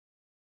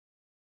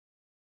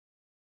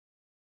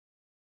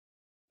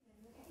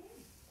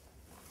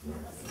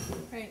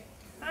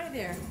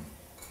there.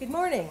 Good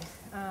morning.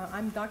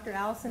 I'm Dr.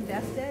 Alison,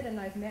 and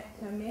I've met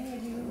many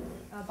of you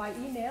by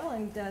email,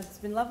 and it's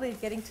been lovely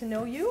getting to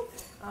know you.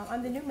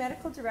 I'm the new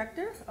medical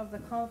director of the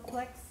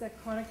Complex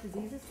Chronic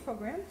Diseases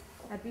Program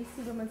at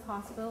BC Women's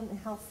Hospital and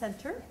Health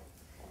Centre.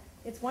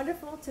 It's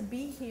wonderful to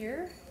be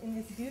here in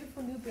this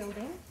beautiful new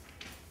building,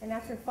 and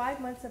after 5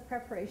 months of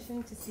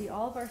preparation, to see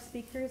all of our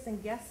speakers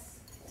and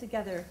guests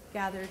together,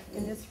 gathered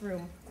in this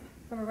room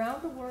from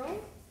around the world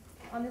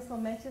on this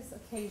momentous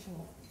occasion,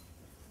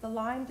 the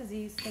Lyme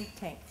Disease Think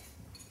Tank.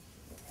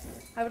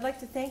 I would like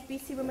to thank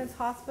BC Women's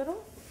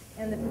Hospital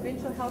and the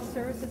Provincial Health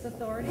Services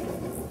Authority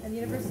and the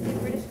University of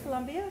British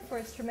Columbia for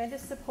its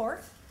tremendous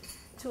support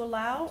to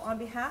allow, on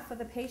behalf of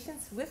the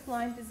patients with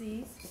Lyme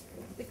disease,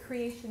 the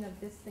creation of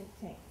this think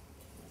tank.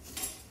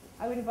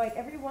 I would invite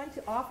everyone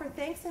to offer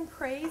thanks and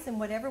praise in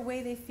whatever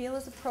way they feel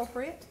is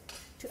appropriate,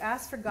 to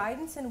ask for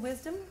guidance and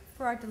wisdom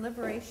for our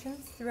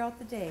deliberations throughout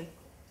the day,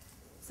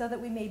 so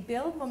that we may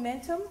build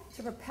momentum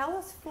to propel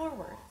us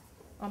forward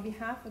on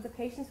behalf of the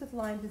patients with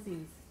Lyme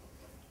disease,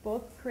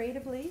 both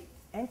creatively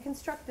and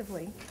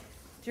constructively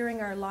during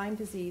our Lyme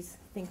disease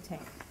think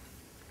tank.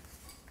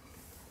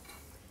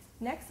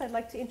 Next, I'd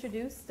like to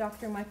introduce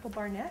Dr. Michael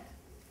Barnett.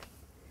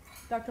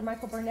 Dr.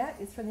 Michael Barnett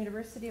is from the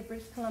University of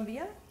British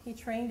Columbia. He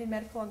trained in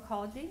medical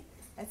oncology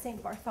at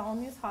St.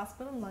 Bartholomew's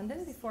Hospital in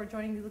London before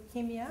joining the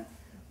Leukemia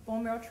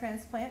Bone Marrow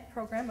Transplant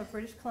Program of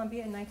British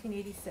Columbia in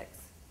 1986.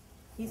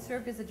 He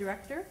served as a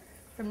director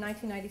from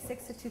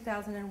 1996 to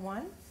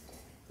 2001.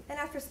 And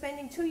after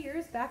spending 2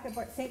 years back at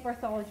St.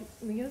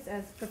 Bartholomew's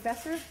as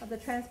professor of the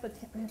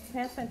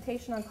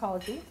transplantation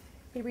oncology,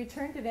 he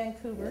returned to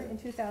Vancouver in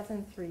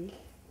 2003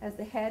 as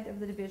the head of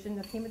the Division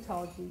of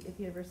Hematology at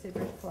the University of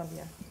British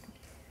Columbia.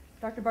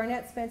 Dr.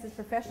 Barnett spends his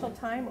professional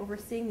time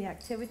overseeing the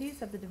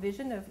activities of the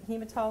Division of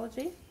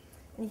Hematology,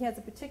 and he has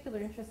a particular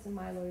interest in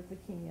myeloid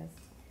leukemias.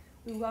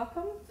 We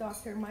welcome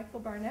Dr.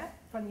 Michael Barnett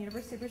from the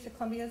University of British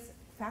Columbia's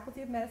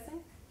Faculty of Medicine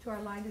to our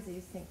Lyme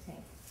Disease Think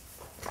Tank.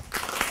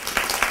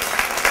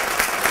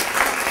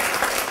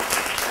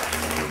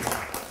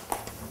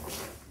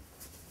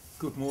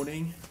 Good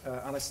morning.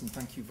 Alison,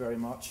 thank you very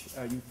much.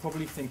 You're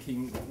probably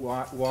thinking,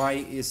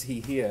 why is he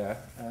here,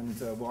 and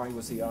why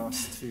was he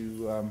asked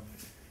to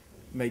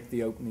make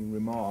the opening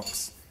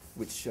remarks,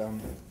 which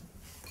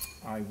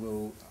I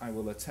will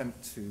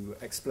attempt to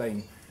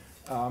explain.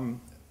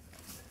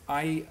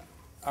 I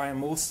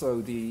am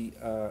also the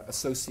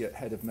associate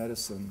head of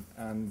medicine,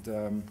 and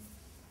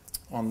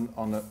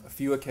on a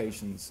few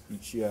occasions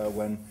each year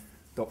when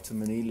Dr.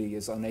 Manili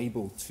is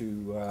unable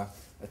to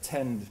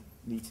attend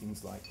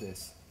meetings like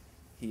this,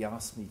 he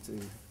asked me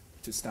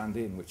to stand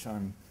in, which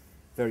I'm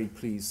very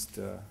pleased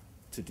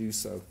to do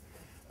so.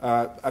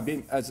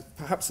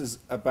 Perhaps as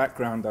a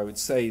background, I would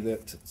say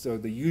that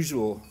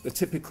the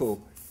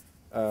typical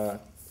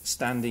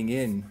standing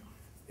in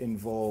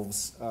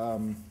involves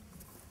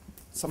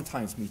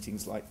sometimes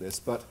meetings like this,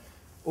 but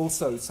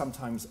also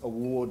sometimes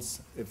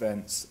awards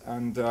events.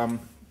 And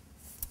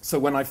so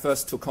when I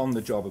first took on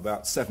the job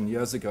about 7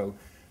 years ago,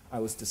 I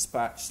was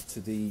dispatched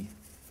to the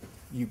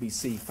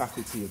UBC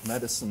Faculty of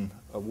Medicine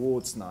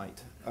Awards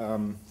Night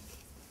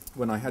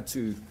when I had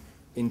to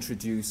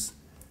introduce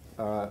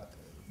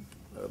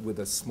with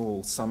a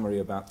small summary,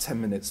 about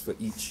 10 minutes for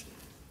each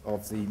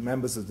of the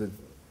members of the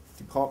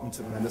Department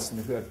of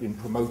Medicine who had been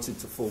promoted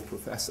to full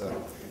professor.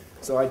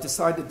 So I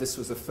decided this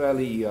was a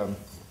fairly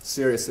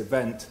serious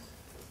event,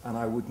 and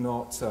I would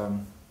not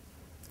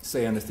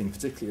say anything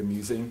particularly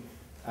amusing.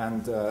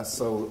 And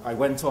so I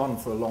went on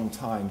for a long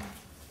time,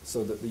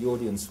 so that the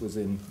audience was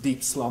in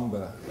deep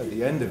slumber at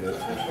the end of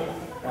it.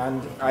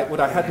 And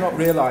what I had not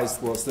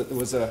realized was that there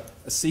was a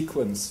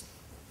sequence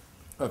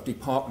of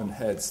department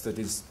heads that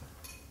is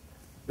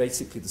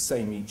basically the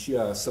same each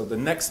year. So the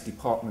next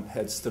department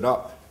head stood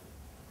up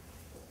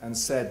and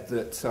said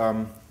that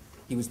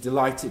he was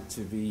delighted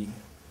to be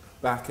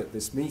back at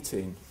this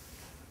meeting,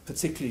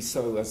 particularly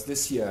so as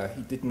this year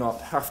he did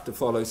not have to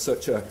follow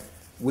such a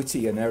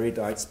witty and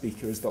erudite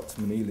speaker as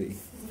Dr. Manili.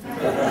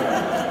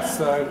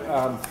 So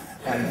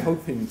I'm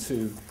hoping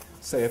to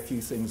say a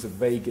few things of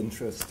vague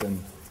interest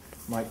and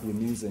might be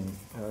amusing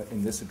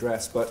in this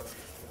address. But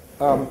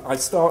I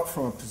start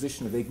from a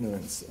position of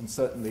ignorance, and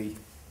certainly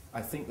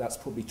I think that's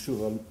probably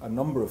true of a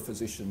number of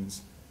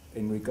physicians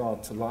in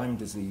regard to Lyme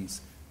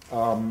disease.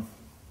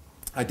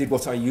 I did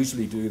what I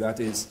usually do, that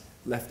is,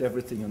 left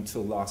everything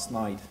until last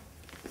night,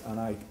 and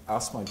I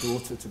asked my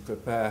daughter to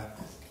prepare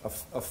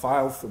a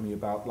file for me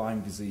about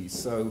Lyme disease.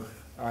 So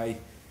I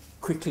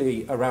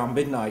quickly, around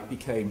midnight,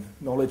 became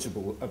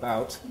knowledgeable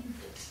about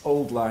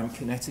old Lyme,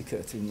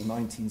 Connecticut in the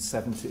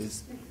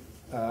 1970s,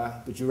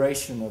 the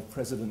duration of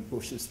President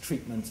Bush's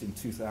treatment in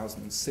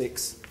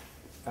 2006,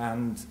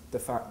 and the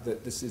fact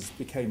that this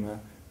became a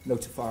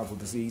notifiable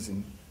disease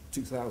in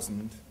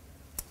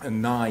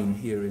 2009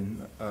 here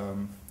in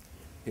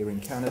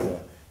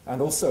Canada,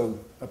 and also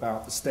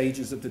about the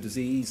stages of the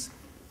disease,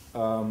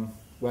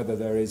 whether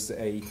there is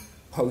a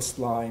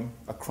post-Lyme,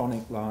 a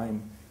chronic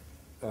Lyme,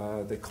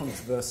 the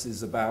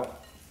controversies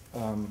about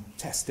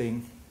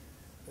testing,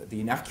 the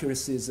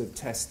inaccuracies of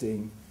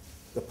testing,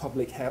 the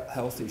public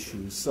health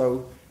issues.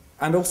 So,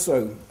 and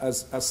also,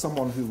 as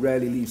someone who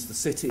rarely leaves the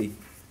city,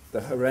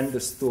 the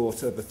horrendous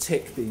thought of a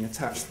tick being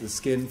attached to the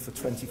skin for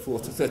 24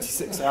 to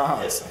 36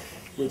 hours,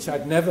 which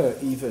I'd never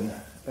even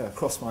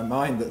crossed my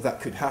mind that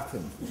could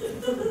happen.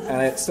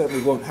 And it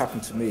certainly won't happen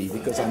to me,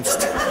 because I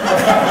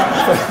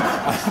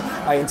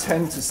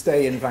intend to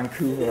stay in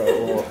Vancouver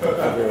or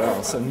everywhere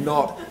else and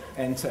not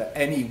enter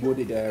any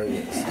wooded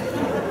areas.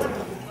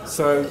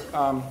 So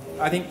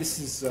I think this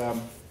is a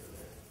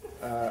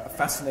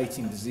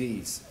fascinating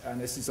disease,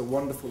 and this is a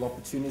wonderful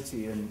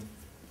opportunity and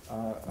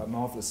a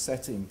marvelous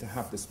setting to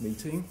have this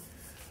meeting.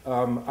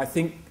 I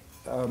think,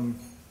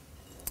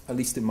 at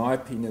least in my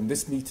opinion,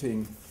 this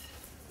meeting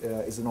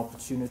is an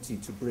opportunity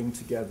to bring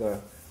together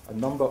a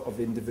number of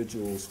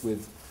individuals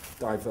with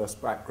diverse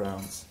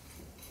backgrounds.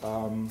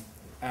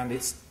 And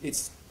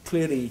it's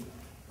clearly,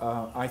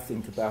 I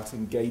think, about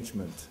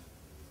engagement,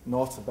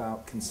 not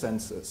about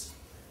consensus.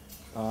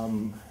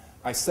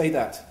 I say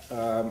that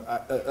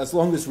as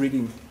well as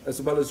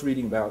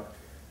reading about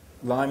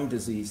Lyme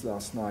disease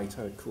last night.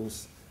 I, of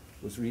course,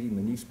 was reading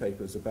the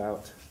newspapers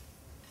about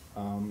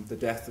the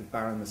death of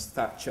Baroness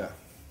Thatcher.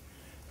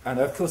 And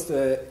of course,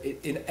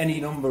 in any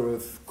number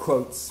of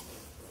quotes,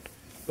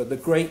 but the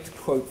great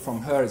quote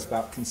from her is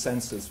about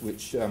consensus,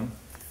 which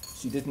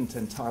she didn't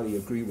entirely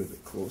agree with,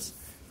 of course.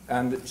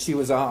 And she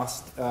was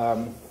asked,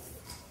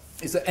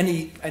 is there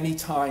any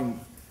time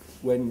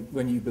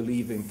when you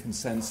believe in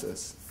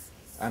consensus?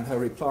 And her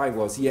reply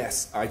was,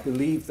 yes, I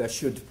believe there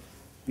should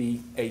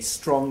be a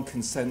strong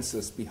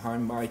consensus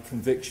behind my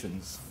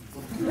convictions.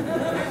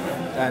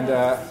 And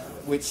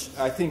which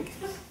I think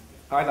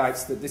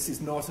highlights that this is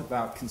not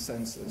about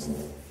consensus.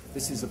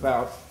 This is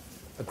about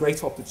a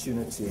great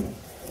opportunity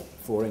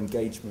for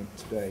engagement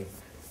today.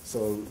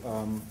 So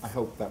I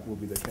hope that will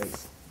be the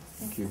case.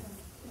 Thank you.